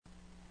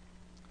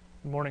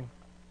Good morning.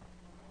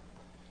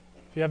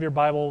 If you have your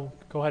Bible,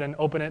 go ahead and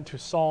open it to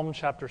Psalm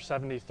chapter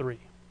 73.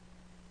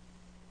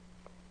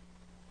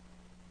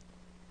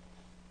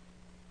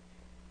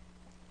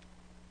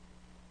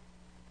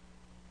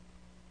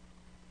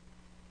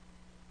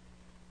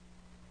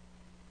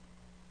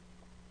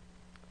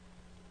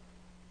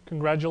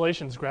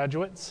 Congratulations,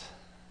 graduates.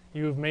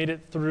 You've made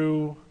it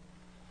through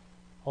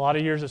a lot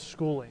of years of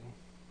schooling.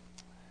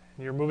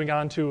 And you're moving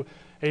on to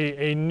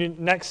a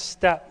next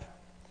step.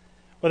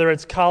 Whether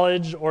it's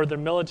college or the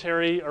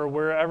military or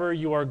wherever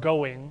you are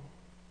going.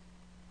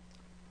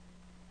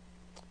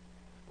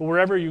 But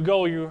wherever you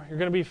go, you're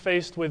going to be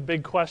faced with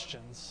big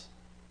questions.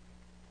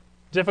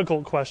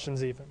 Difficult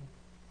questions even.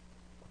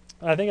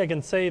 And I think I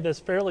can say this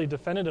fairly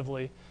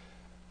definitively,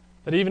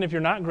 that even if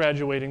you're not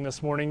graduating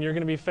this morning, you're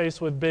going to be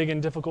faced with big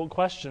and difficult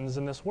questions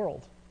in this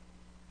world.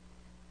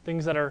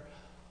 Things that are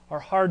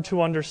hard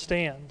to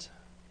understand.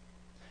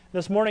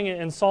 This morning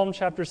in Psalm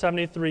chapter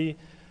 73,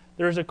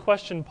 there is a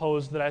question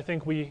posed that I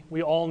think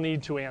we all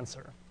need to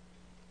answer.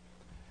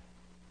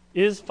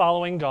 Is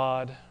following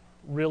God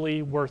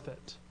really worth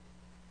it?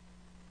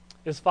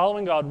 Is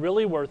following God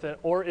really worth it,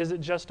 or is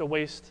it just a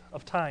waste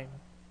of time?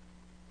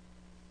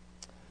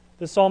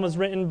 This psalm is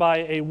written by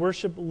a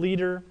worship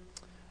leader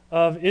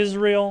of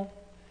Israel,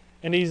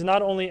 and he's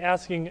not only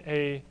asking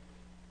an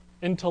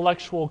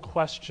intellectual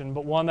question,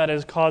 but one that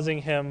is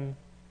causing him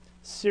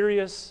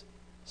serious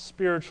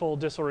spiritual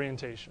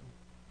disorientation.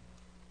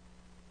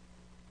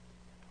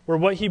 Where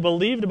what he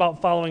believed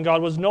about following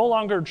God was no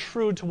longer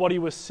true to what he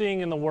was seeing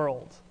in the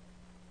world.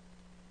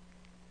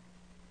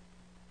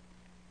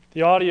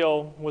 The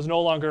audio was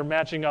no longer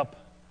matching up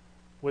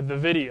with the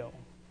video.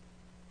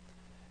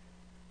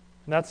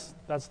 And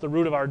that's the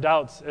root of our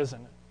doubts,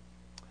 isn't it?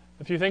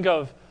 If you think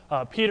of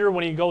Peter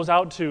when he goes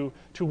out to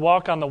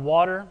walk on the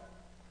water,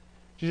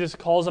 Jesus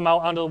calls him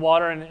out onto the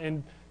water,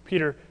 and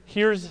Peter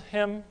hears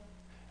him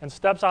and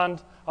steps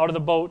out of the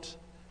boat.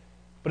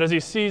 But as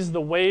he sees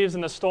the waves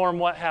and the storm,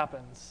 what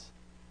happens?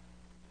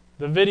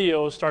 The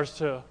video starts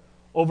to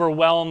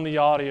overwhelm the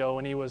audio,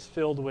 and he was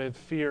filled with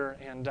fear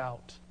and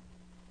doubt.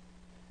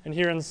 And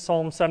here in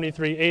Psalm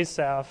 73,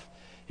 Asaph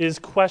is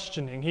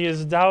questioning. He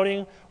is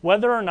doubting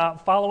whether or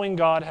not following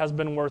God has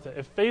been worth it.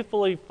 If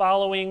faithfully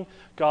following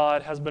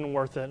God has been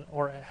worth it,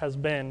 or it has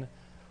been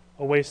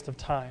a waste of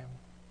time.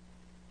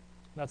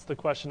 That's the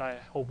question I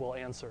hope we'll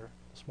answer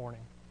this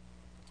morning.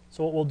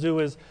 So what we'll do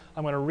is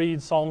I'm going to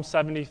read Psalm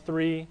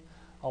 73.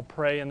 I'll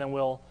pray, and then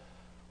we'll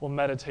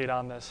meditate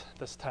on this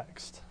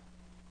text.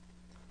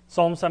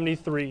 Psalm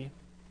 73,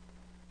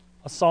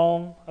 a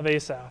psalm of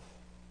Asaph.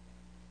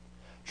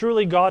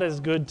 Truly God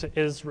is good to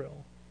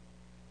Israel,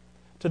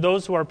 to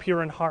those who are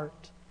pure in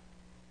heart.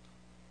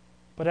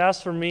 But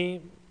as for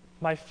me,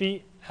 my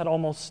feet had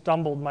almost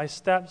stumbled, my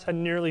steps had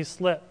nearly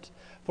slipped,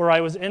 for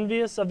I was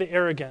envious of the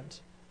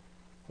arrogant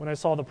when I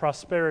saw the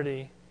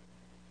prosperity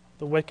of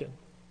the wicked.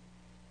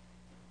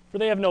 For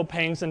they have no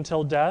pangs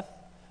until death.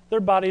 Their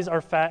bodies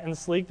are fat and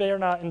sleek. They are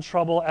not in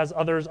trouble as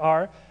others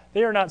are.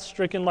 They are not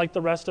stricken like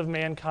the rest of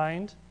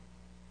mankind.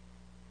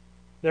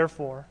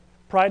 Therefore,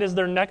 pride is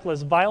their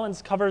necklace.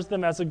 Violence covers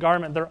them as a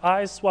garment. Their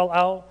eyes swell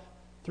out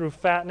through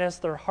fatness.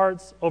 Their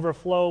hearts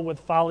overflow with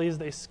follies.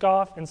 They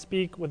scoff and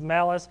speak with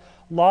malice.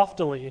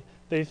 Loftily,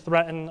 they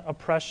threaten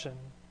oppression.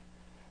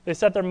 They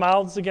set their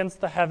mouths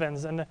against the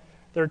heavens, and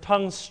their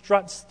tongue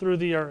struts through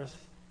the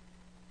earth.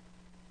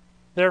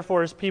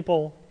 Therefore, his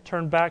people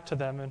turn back to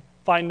them and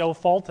find no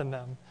fault in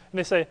them. And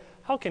they say,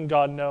 how can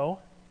God know?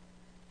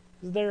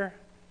 Is there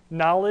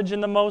knowledge in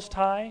the Most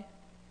High?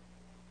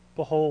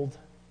 Behold,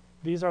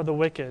 these are the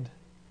wicked,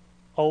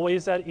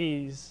 always at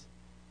ease.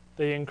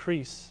 They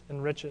increase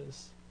in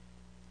riches.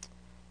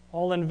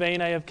 All in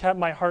vain I have kept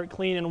my heart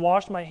clean and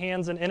washed my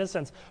hands in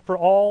innocence. For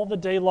all the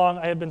day long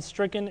I have been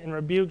stricken and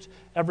rebuked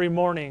every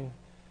morning.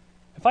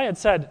 If I had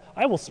said,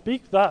 I will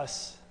speak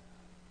thus,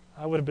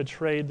 I would have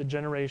betrayed the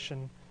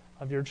generation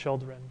of your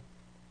children.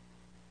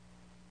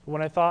 But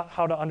when I thought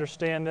how to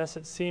understand this,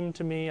 it seemed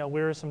to me a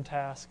wearisome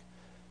task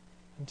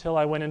until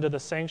I went into the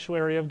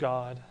sanctuary of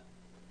God.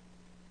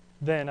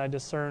 Then I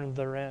discerned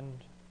their end.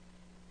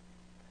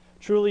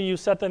 Truly you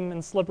set them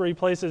in slippery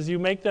places. You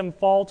make them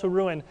fall to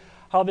ruin.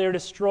 How they are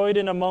destroyed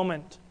in a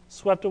moment,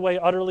 swept away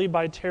utterly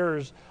by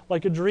terrors,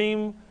 like a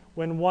dream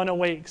when one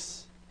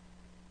awakes.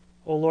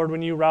 O Lord,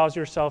 when you rouse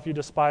yourself, you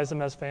despise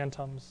them as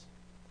phantoms.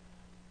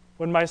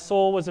 When my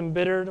soul was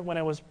embittered, when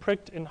I was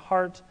pricked in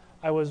heart,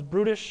 I was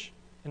brutish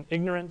and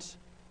ignorant.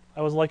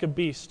 I was like a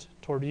beast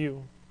toward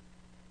you.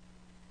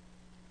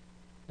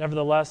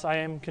 Nevertheless, I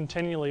am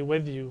continually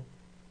with you.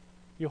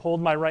 You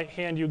hold my right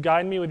hand, you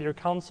guide me with your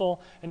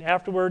counsel, and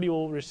afterward you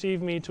will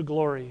receive me to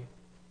glory.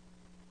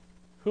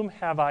 Whom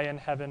have I in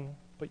heaven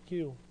but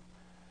you?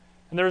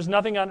 And there is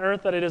nothing on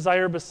earth that I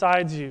desire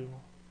besides you.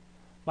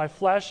 My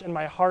flesh and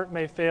my heart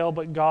may fail,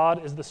 but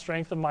God is the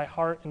strength of my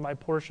heart and my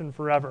portion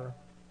forever.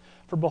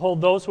 For behold,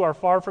 those who are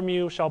far from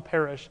you shall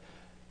perish.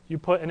 You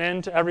put an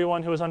end to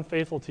everyone who is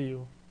unfaithful to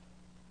you.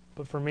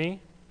 But for me,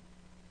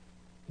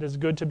 it is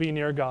good to be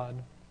near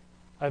God.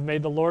 I have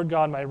made the Lord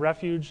God my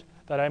refuge,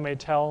 that I may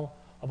tell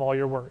of all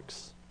your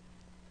works.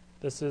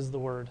 This is the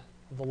word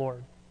of the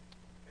Lord.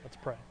 Let's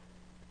pray.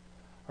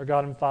 Our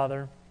God and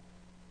Father,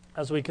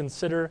 as we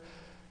consider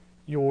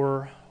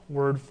your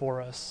word for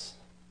us,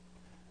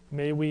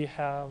 may we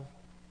have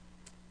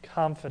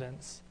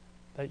confidence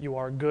that you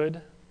are good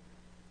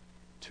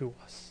to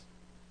us.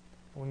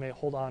 And we may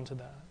hold on to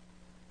that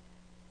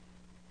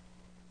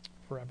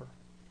forever.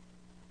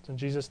 It's in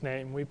Jesus'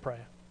 name we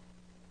pray.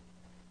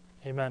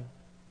 Amen.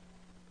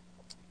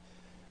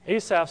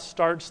 Asaph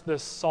starts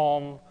this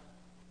psalm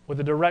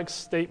with a direct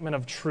statement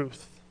of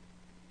truth.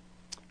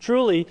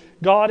 Truly,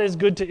 God is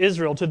good to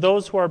Israel, to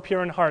those who are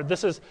pure in heart.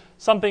 This is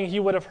something he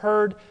would have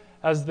heard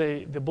as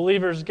the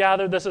believers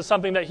gathered. This is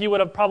something that he would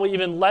have probably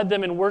even led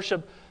them in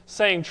worship,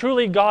 saying,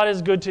 truly, God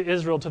is good to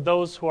Israel, to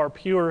those who are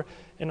pure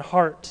in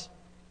heart.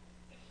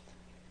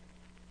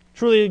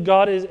 Truly,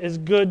 God is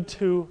good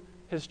to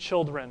his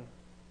children.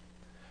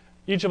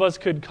 Each of us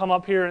could come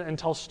up here and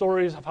tell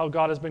stories of how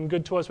God has been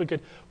good to us. We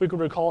could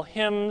recall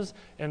hymns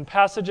and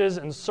passages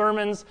and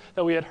sermons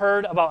that we had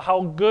heard about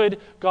how good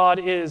God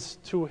is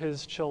to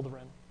his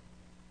children.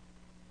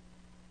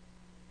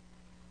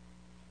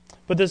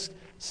 But this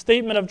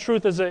statement of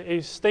truth is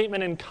a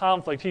statement in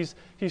conflict. He's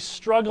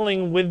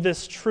struggling with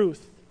this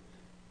truth.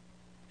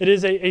 It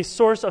is a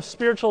source of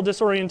spiritual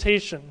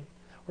disorientation,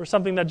 or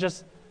something that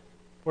just,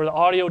 where the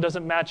audio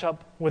doesn't match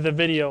up with the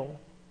video.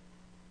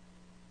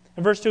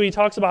 In verse 2, he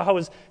talks about how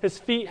his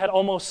feet had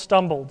almost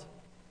stumbled,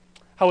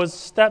 how his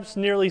steps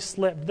nearly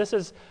slipped. This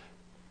is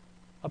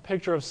a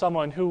picture of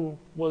someone who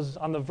was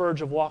on the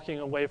verge of walking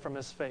away from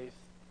his faith,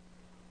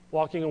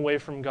 walking away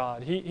from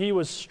God. He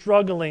was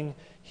struggling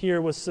here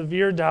with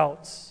severe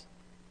doubts.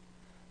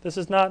 This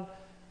is not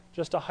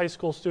just a high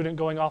school student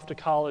going off to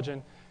college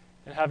and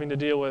having to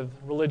deal with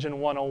Religion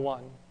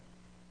 101.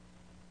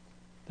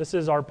 This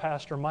is our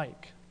Pastor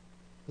Mike.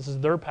 This is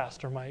their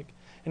Pastor Mike.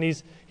 And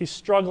he's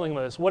struggling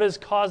with this. What is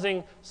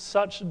causing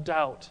such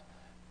doubt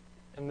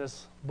in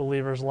this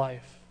believer's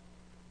life?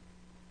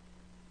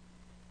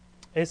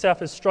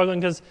 Asaph is struggling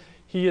because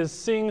he is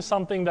seeing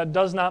something that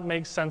does not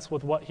make sense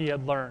with what he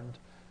had learned.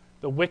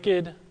 The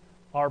wicked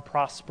are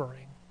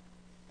prospering.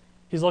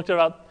 He's looked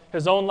at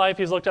his own life.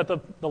 He's looked at the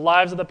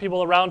lives of the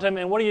people around him.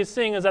 And what he is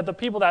seeing is that the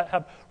people that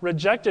have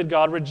rejected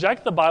God,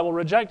 reject the Bible,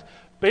 reject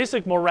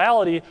basic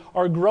morality,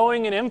 are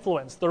growing in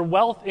influence. Their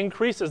wealth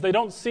increases. They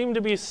don't seem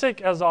to be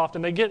sick as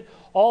often. They get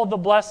all the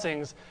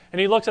blessings. And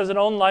he looks at his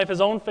own life,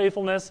 his own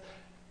faithfulness,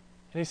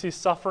 and he sees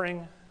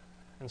suffering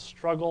and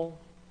struggle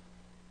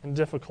and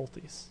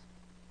difficulties.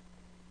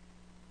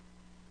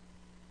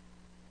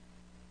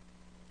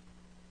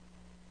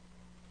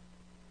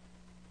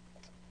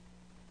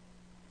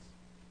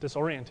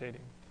 Disorientating.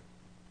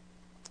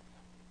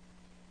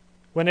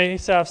 When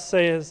Asaph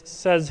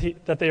says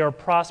that they are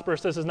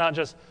prosperous, this is not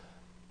just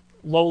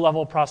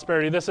low-level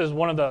prosperity. This is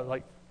one of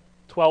the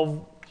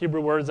 12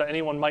 Hebrew words that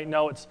anyone might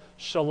know. It's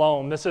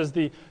shalom. This is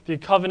the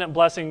covenant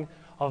blessing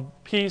of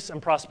peace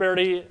and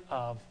prosperity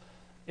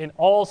in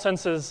all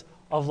senses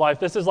of life.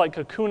 This is like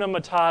Hakuna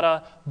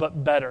Matata,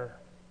 but better.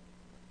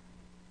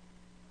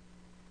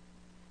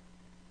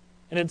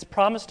 And it's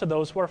promised to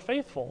those who are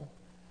faithful.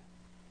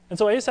 And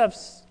so Asaph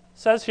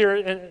says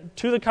here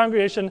to the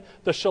congregation,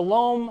 the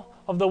shalom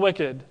of the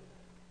wicked,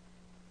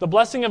 the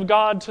blessing of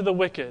God to the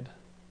wicked.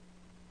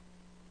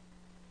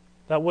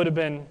 That would have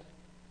been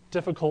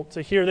difficult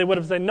to hear. They would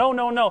have said, no,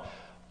 no, no.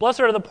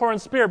 Blessed are the poor in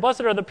spirit.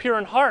 Blessed are the pure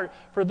in heart,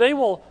 for they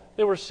will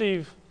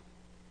receive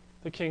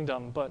the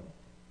kingdom. But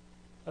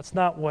that's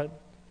not what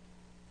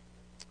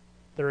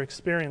they're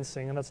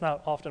experiencing, and that's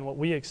not often what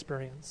we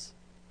experience.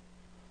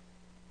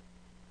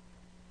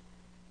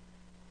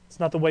 It's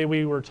not the way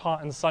we were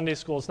taught in Sunday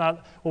school. It's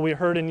not what we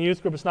heard in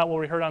youth group. It's not what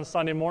we heard on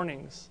Sunday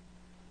mornings.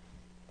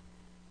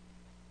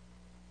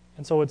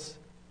 And so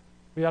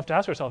we have to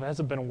ask ourselves, has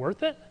it been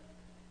worth it?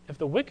 If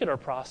the wicked are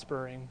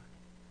prospering,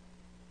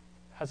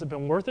 has it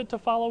been worth it to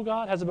follow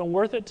God? Has it been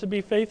worth it to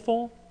be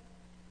faithful?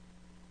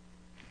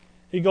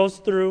 He goes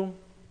through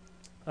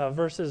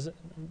verses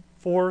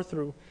 4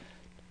 through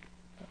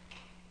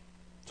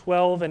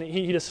 12, and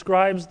he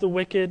describes the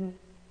wicked.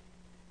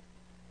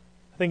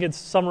 I think it's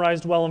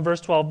summarized well in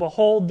verse 12.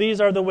 Behold,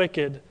 these are the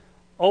wicked,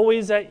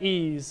 always at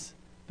ease,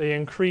 they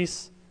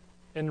increase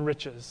in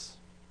riches.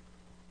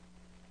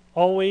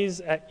 Always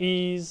at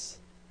ease,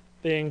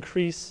 they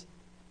increase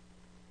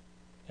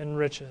in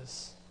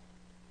riches.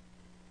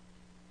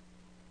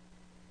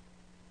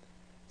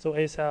 So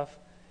Asaph,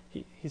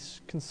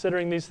 he's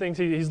considering these things.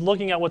 He's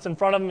looking at what's in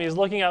front of him. He's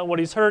looking at what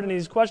he's heard, and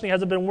he's questioning,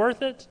 has it been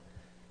worth it?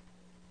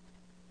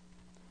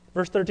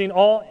 Verse 13,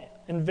 all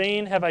in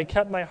vain have I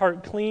kept my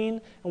heart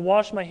clean and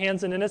washed my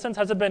hands in innocence.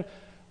 Has it been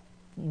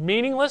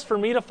meaningless for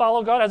me to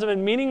follow God? Has it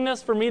been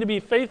meaningless for me to be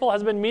faithful?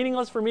 Has it been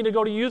meaningless for me to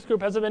go to youth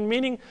group? Has it been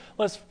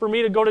meaningless for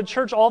me to go to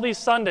church all these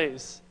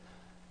Sundays?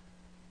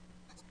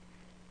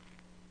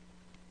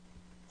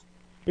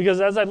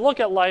 Because as I look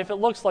at life, it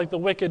looks like the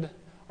wicked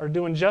are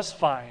doing just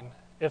fine,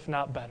 if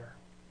not better.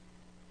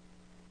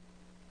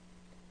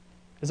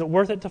 Is it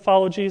worth it to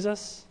follow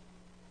Jesus?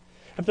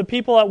 If the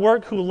people at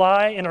work who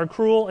lie and are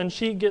cruel and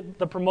cheat get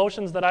the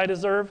promotions that I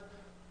deserve,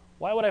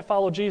 why would I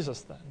follow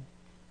Jesus then?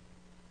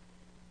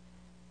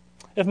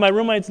 If my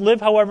roommates live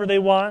however they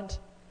want,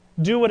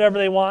 do whatever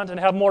they want, and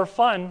have more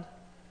fun,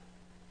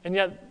 and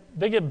yet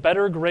they get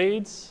better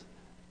grades,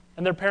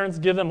 and their parents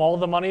give them all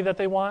the money that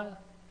they want,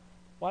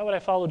 why would I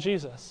follow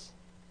Jesus?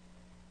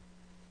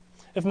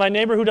 If my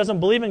neighbor who doesn't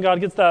believe in God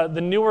gets the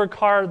newer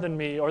car than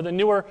me, or the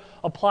newer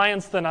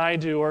appliance than I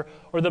do,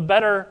 or the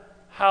better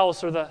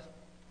house,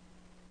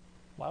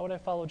 why would I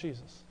follow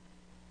Jesus?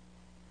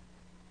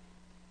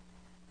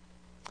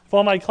 If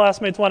all my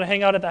classmates want to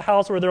hang out at the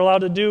house where they're allowed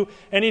to do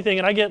anything,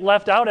 and I get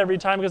left out every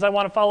time because I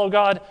want to follow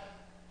God,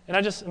 and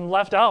I just am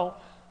left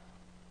out,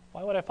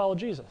 why would I follow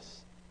Jesus?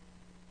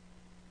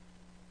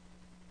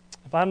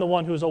 If I'm the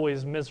one who's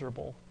always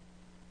miserable,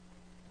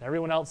 and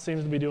everyone else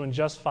seems to be doing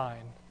just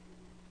fine,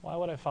 why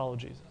would I follow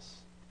Jesus?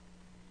 It's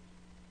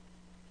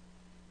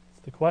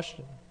the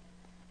question.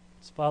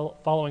 Is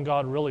following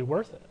God really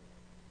worth it?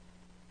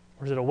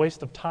 Or is it a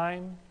waste of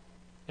time,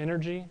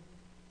 energy?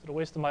 Is it a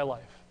waste of my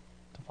life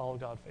to follow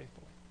God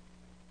faithfully?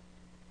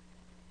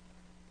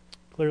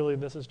 Clearly,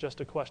 this is just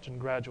a question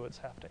graduates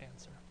have to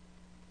answer.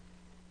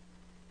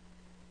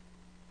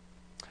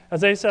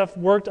 As Asaph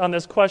worked on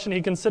this question,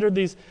 he considered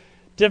these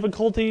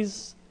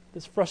difficulties,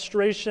 this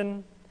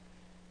frustration,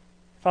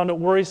 found it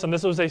worrisome.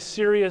 This was a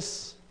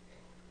serious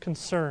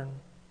concern.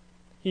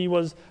 He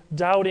was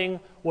doubting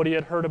what he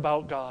had heard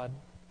about God.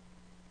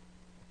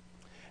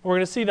 And we're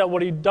going to see that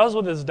what he does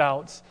with his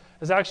doubts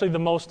is actually the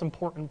most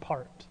important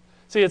part.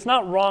 See, it's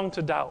not wrong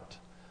to doubt,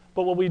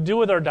 but what we do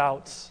with our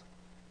doubts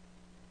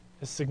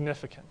is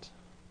significant.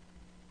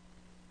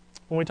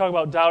 When we talk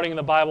about doubting in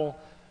the Bible,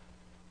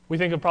 we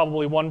think of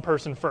probably one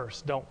person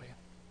first, don't we?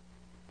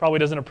 Probably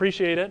doesn't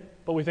appreciate it,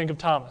 but we think of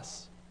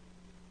Thomas.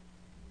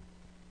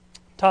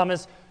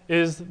 Thomas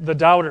is the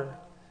doubter.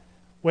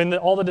 When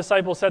all the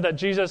disciples said that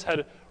Jesus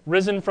had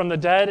risen from the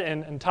dead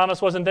and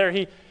Thomas wasn't there,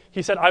 he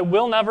said, I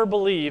will never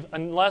believe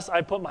unless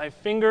I put my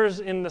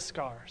fingers in the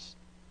scars.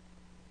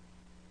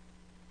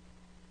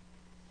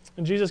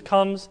 And Jesus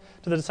comes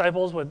to the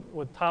disciples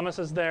with Thomas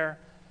is there,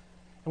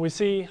 and we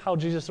see how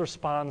Jesus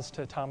responds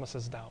to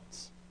Thomas's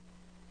doubts.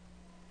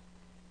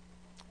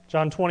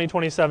 John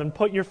 20:27,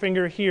 put your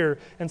finger here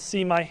and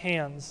see my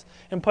hands,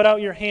 and put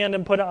out your hand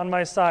and put it on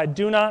my side.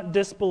 Do not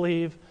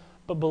disbelieve,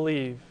 but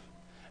believe.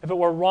 If it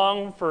were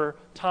wrong for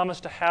Thomas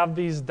to have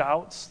these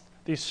doubts,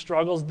 these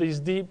struggles, these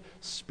deep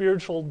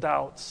spiritual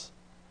doubts,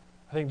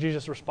 I think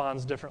Jesus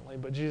responds differently,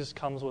 but Jesus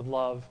comes with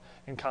love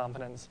and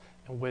confidence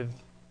and with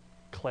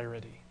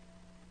clarity.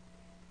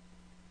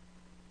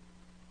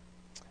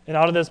 And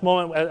out of this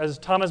moment, as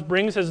Thomas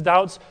brings his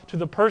doubts to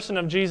the person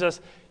of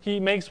Jesus, he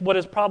makes what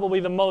is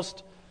probably the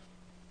most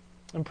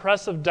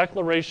impressive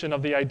declaration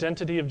of the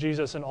identity of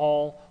Jesus in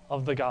all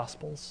of the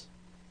Gospels.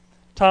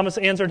 Thomas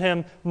answered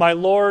him, my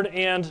Lord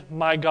and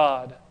my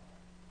God.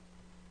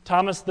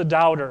 Thomas the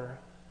doubter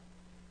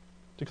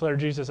declared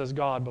Jesus as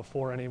God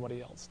before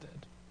anybody else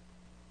did.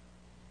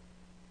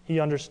 He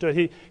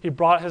understood. He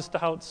brought his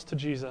doubts to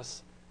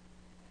Jesus,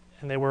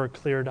 and they were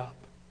cleared up.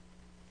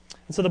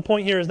 And so the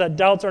point here is that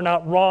doubts are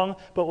not wrong,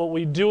 but what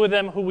we do with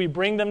them, who we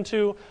bring them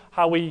to,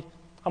 how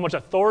much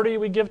authority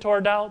we give to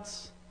our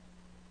doubts,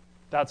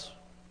 that's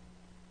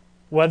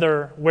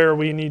where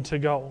we need to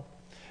go.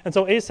 And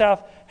so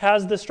Asaph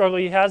has this struggle.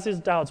 He has his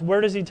doubts.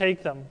 Where does he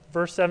take them?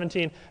 Verse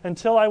 17,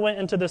 until I went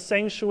into the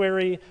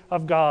sanctuary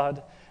of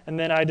God, and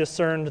then I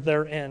discerned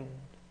their end.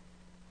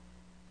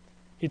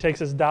 He takes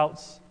his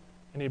doubts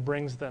and he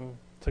brings them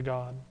to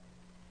God,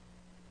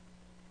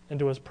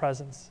 into his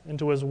presence,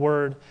 into his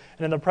word.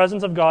 And in the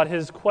presence of God,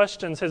 his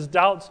questions, his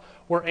doubts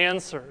were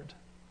answered.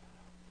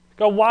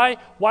 God,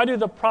 why do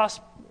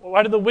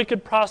the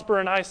wicked prosper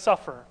and I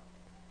suffer?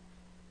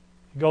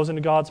 He goes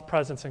into God's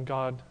presence and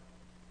God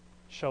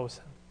shows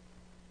him.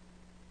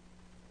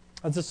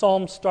 As the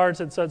psalm starts,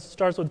 it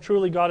starts with,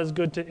 truly God is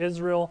good to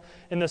Israel.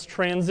 In this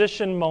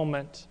transition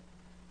moment,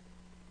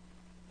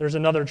 there's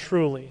another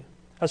truly.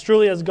 As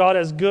truly as God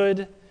is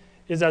good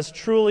is as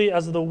truly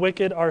as the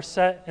wicked are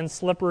set in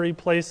slippery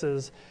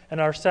places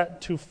and are set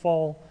to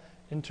fall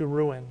into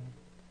ruin.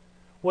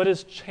 What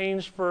has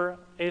changed for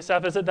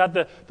Asaph? Is it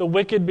that the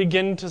wicked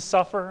begin to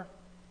suffer?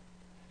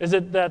 Is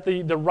it that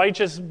the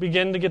righteous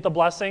begin to get the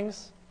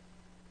blessings?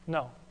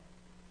 No.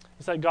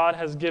 It's that God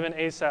has given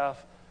Asaph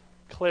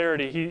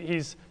clarity.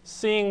 He's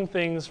seeing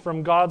things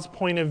from God's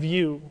point of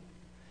view.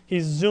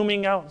 He's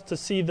zooming out to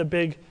see the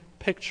big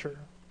picture.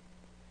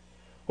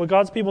 What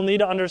God's people need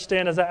to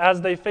understand is that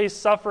as they face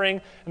suffering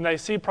and they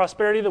see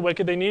prosperity of the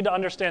wicked, they need to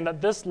understand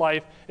that this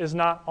life is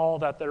not all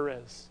that there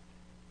is.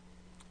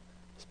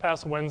 This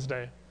past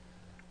Wednesday,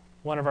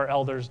 one of our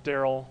elders,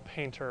 Daryl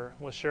Painter,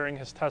 was sharing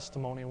his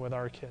testimony with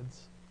our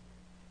kids.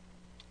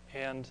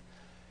 And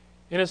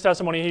in his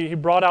testimony, he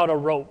brought out a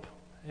rope.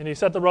 And he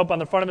set the rope on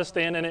the front of his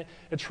stand, and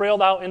it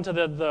trailed out into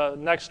the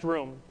next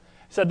room.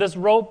 He said, this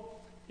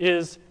rope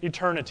is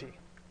eternity.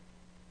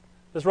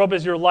 This rope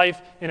is your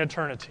life in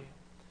eternity.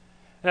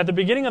 And at the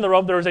beginning of the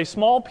rope, there was a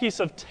small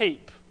piece of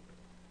tape.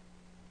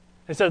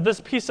 He said, this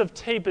piece of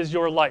tape is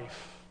your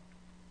life.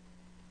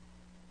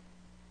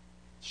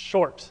 It's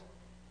short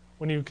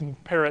when you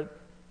compare it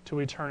to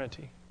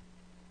eternity.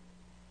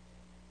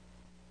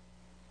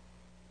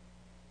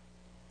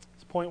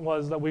 His point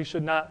was that we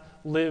should not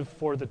live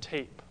for the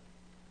tape,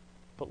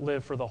 but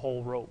live for the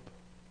whole rope.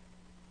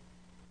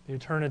 The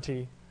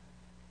eternity,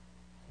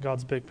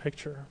 God's big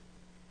picture.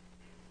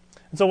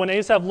 And so when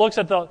Asaph looks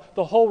at the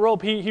whole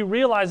rope, he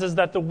realizes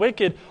that the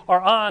wicked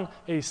are on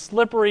a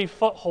slippery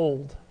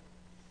foothold.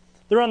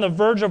 They're on the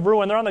verge of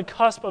ruin. They're on the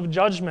cusp of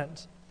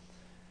judgment.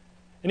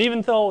 And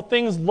even though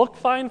things look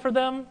fine for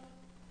them,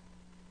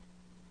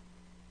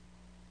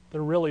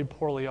 they're really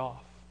poorly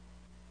off.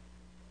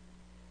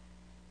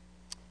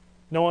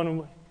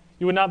 You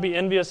would not be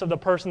envious of the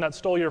person that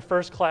stole your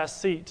first-class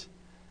seat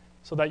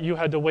so that you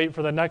had to wait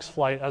for the next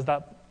flight as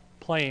that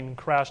plane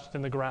crashed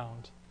in the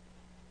ground.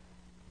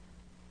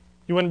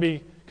 You wouldn't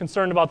be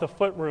concerned about the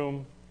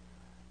footroom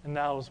in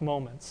those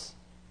moments.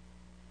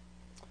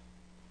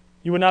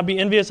 You would not be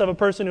envious of a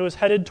person who is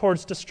headed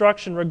towards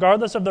destruction,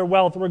 regardless of their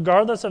wealth,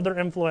 regardless of their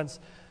influence.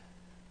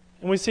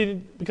 And we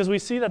see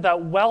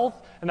that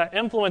wealth and that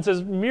influence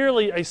is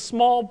merely a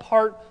small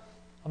part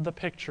of the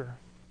picture.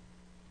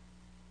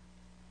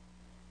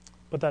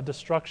 But that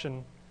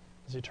destruction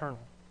is eternal.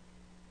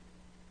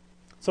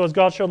 So as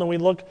God's children, we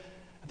look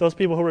at those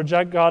people who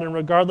reject God, and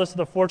regardless of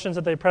the fortunes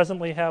that they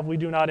presently have, we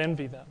do not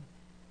envy them.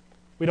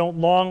 We don't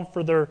long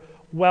for their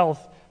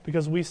wealth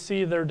because we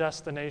see their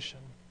destination,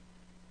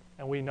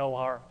 and we know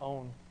our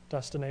own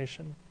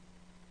destination.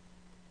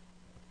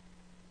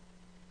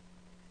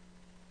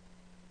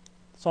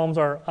 Psalms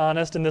are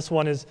honest, and this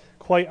one is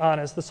quite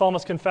honest. The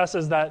psalmist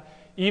confesses that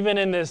even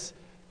in this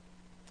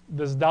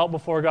doubt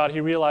before God,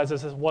 he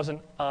realizes this wasn't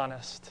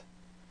honest.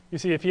 You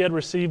see, if he had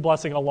received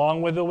blessing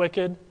along with the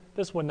wicked,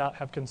 this would not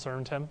have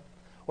concerned him.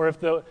 Or if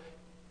the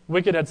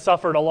wicked had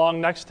suffered along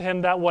next to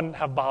him, that wouldn't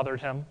have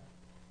bothered him.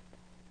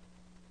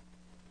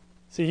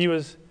 See, he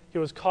was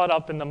caught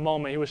up in the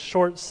moment. He was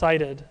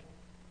short-sighted.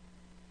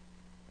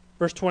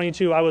 Verse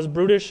 22, I was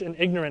brutish and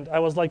ignorant. I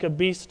was like a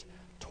beast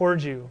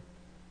toward you.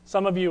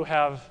 Some of you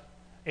have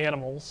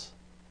animals,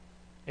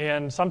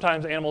 and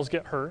sometimes animals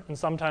get hurt, and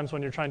sometimes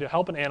when you're trying to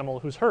help an animal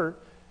who's hurt,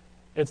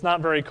 it's not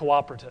very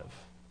cooperative.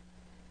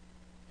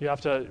 You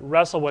have to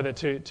wrestle with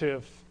it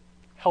to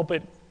help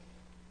it.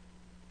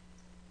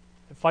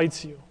 It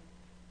fights you.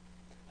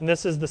 And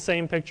this is the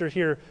same picture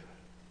here.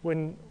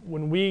 When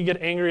we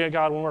get angry at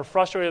God, when we're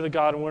frustrated with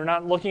God, when we're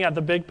not looking at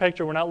the big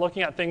picture, we're not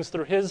looking at things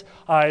through His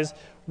eyes,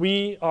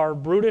 we are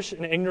brutish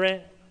and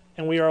ignorant,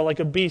 and we are like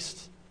a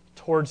beast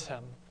towards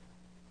Him.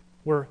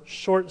 We're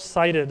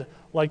short-sighted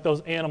like those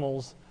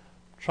animals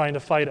trying to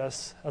fight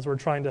us as we're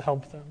trying to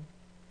help them.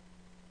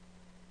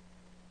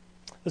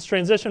 This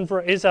transition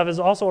for Asaph is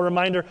also a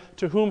reminder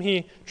to whom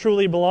he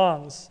truly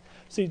belongs.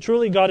 See,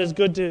 truly God is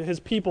good to His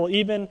people,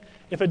 even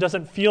if it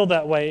doesn't feel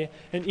that way,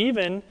 and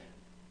even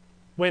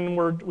when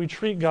we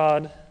treat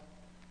God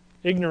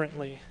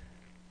ignorantly.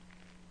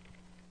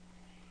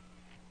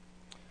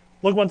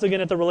 Look once again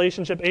at the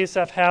relationship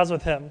Asaph has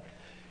with Him.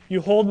 You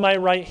hold my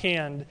right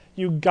hand,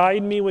 you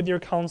guide me with your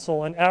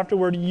counsel, and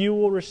afterward you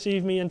will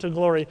receive me into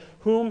glory.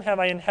 Whom have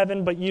I in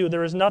heaven but you?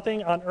 There is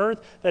nothing on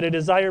earth that I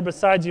desire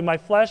besides you. My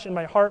flesh and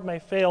my heart may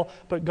fail,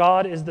 but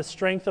God is the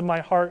strength of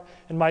my heart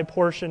and my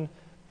portion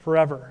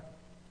forever.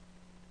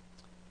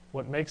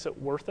 What makes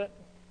it worth it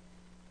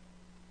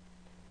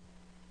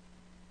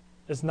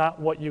is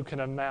not what you can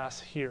amass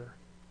here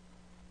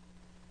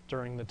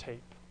during the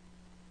tape.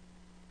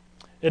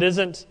 It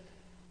isn't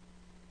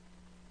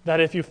that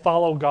if you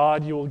follow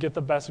God, you will get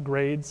the best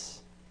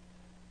grades,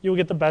 you will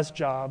get the best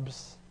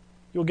jobs,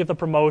 you will get the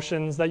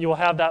promotions, that you will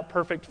have that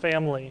perfect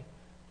family.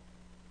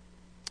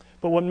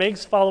 But what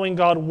makes following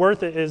God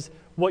worth it is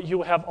what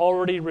you have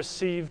already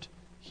received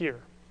here.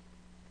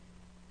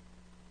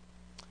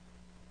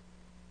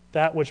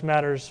 That which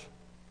matters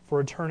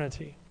for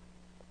eternity.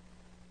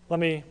 Let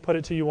me put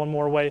it to you one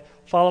more way.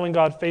 Following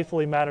God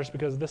faithfully matters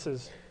because this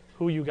is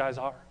who you guys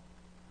are.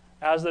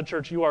 As the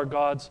church, you are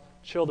God's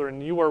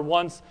children. You were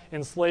once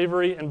in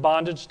slavery and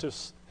bondage to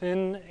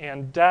sin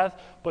and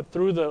death, but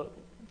through the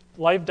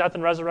life, death,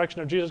 and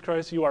resurrection of Jesus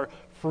Christ, you are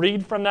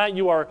freed from that.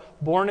 You are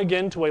born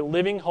again to a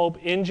living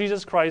hope in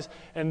Jesus Christ,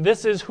 and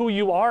this is who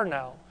you are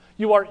now.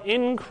 You are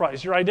in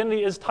Christ. Your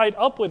identity is tied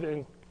up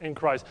within in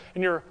Christ,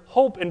 and your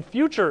hope and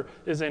future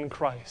is in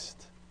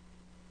Christ.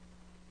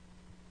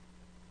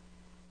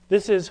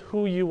 This is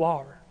who you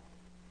are.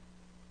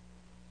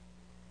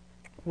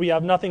 We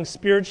have nothing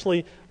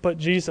spiritually but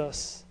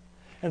Jesus.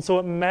 And so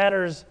it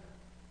matters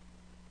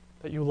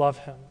that you love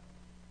Him.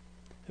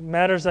 It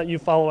matters that you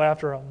follow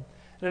after Him.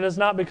 And it is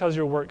not because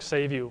your works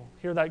save you.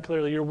 Hear that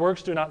clearly. Your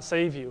works do not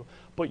save you,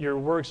 but your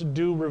works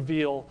do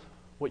reveal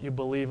what you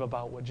believe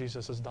about what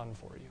Jesus has done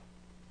for you.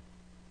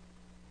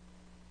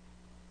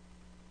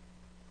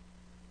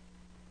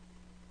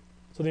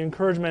 So the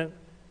encouragement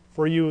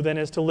for you then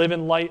is to live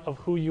in light of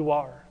who you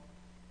are.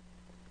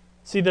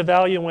 See the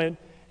value in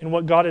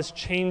what God has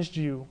changed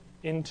you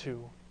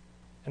into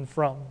and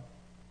from.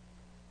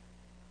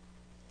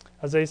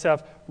 As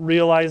Asaph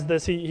realized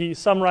this, he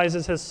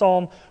summarizes his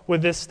psalm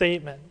with this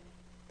statement: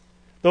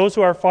 "Those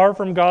who are far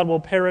from God will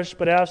perish,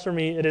 but as for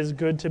me, it is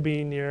good to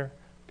be near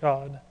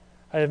God.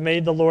 I have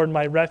made the Lord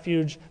my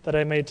refuge, that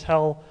I may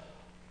tell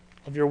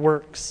of your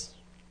works."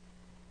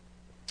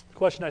 The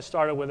question I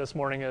started with this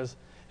morning is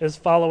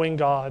following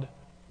God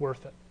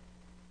worth it?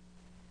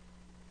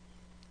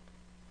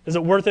 Is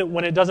it worth it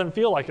when it doesn't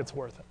feel like it's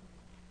worth it?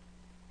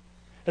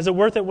 Is it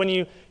worth it when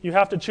you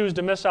have to choose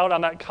to miss out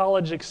on that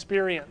college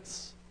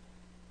experience?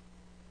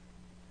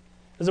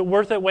 Is it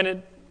worth it when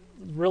it's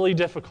really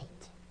difficult?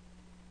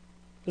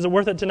 Is it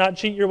worth it to not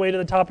cheat your way to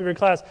the top of your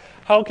class?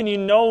 How can you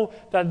know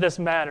that this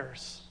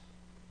matters?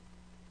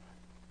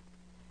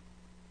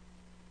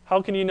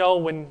 How can you know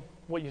when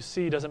what you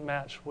see doesn't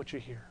match what you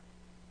hear?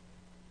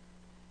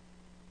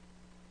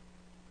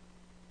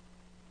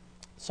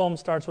 Psalm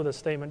starts with a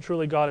statement: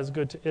 "Truly God is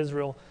good to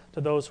Israel, to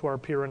those who are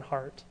pure in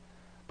heart."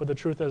 But the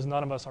truth is,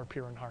 none of us are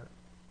pure in heart.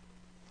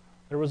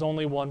 There was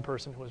only one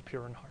person who was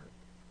pure in heart.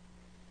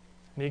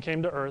 And he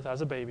came to earth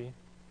as a baby,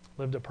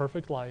 lived a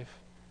perfect life,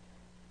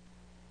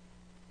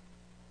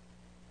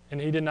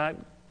 and he did not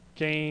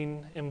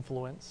gain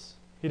influence.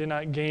 He did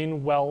not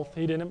gain wealth.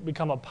 He didn't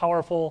become a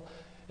powerful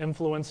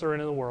influencer in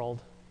the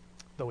world,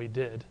 though he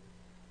did.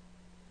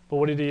 But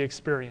what did he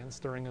experience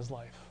during his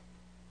life?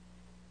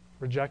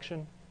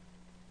 Rejection,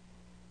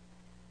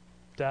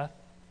 death,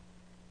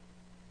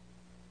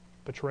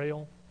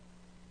 betrayal.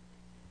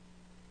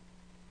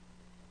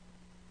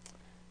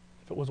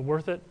 If it was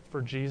worth it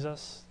for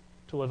Jesus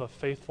to live a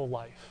faithful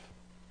life,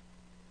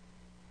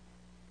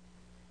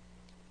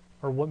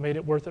 or what made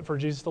it worth it for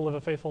Jesus to live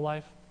a faithful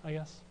life, I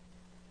guess?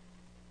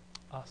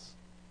 Us,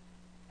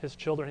 his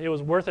children. It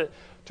was worth it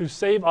to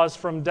save us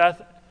from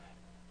death.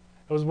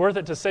 It was worth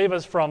it to save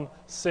us from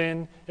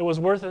sin. It was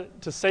worth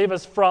it to save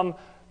us from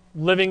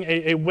living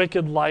a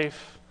wicked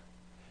life.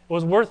 It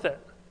was worth it.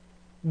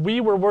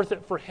 We were worth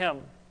it for him.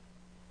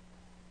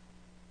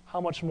 How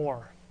much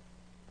more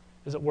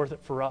is it worth it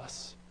for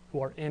us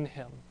who are in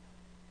him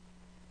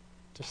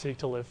to seek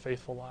to live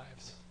faithful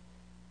lives?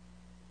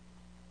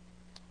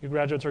 You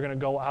graduates are going to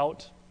go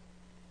out.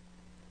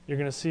 You're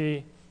going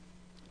to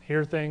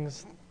hear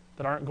things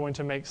that aren't going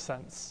to make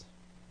sense.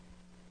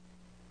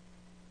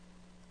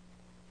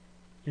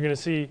 You're going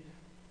to see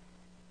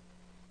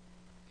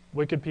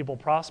wicked people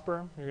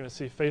prosper. You're going to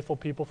see faithful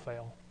people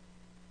fail.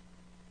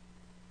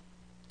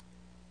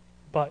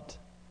 But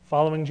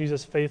following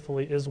Jesus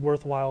faithfully is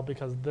worthwhile,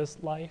 because this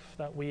life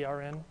that we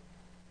are in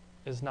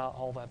is not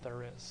all that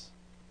there is.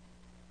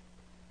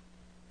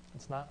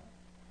 It's not.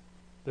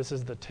 This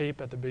is the tape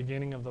at the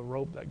beginning of the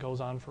rope that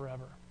goes on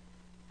forever.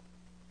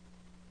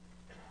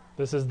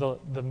 This is the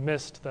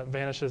mist that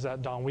vanishes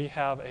at dawn. We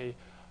have an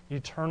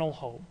eternal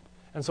hope.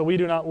 And so we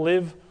do not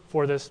live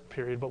for this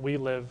period, but we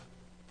live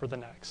for the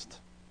next.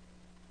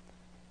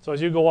 So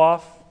as you go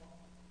off,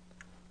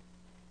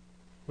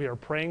 we are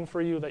praying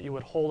for you that you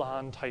would hold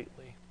on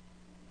tightly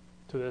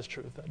to this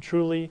truth, that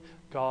truly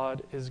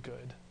God is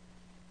good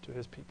to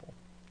his people,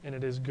 and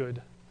it is good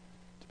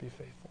to be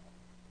faithful.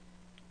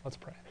 Let's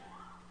pray.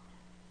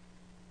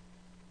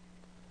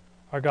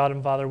 Our God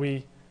and Father,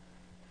 we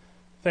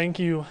thank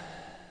you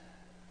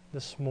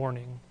this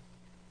morning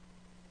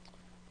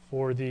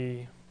for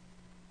the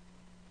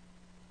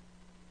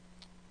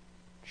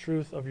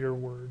truth of your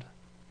word,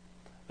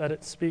 that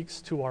it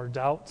speaks to our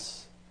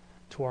doubts,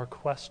 to our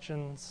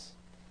questions,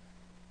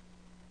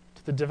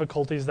 to the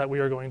difficulties that we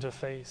are going to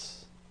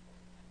face.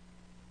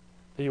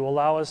 That you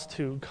allow us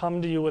to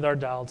come to you with our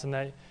doubts, and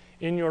that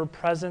in your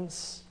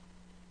presence,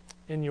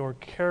 in your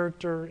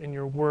character, in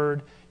your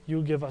word,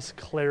 you give us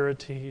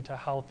clarity to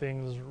how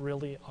things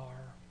really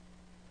are.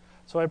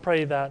 So I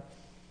pray that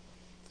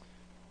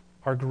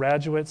our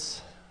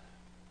graduates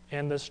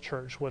and this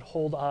church would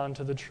hold on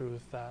to the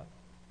truth that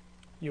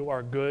you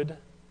are good,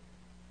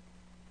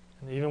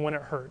 and even when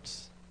it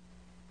hurts,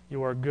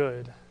 you are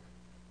good,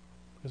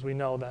 because we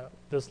know that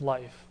this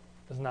life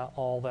is not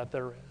all that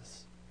there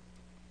is.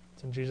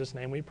 It's in Jesus'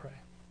 name we pray.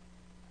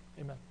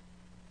 Amen.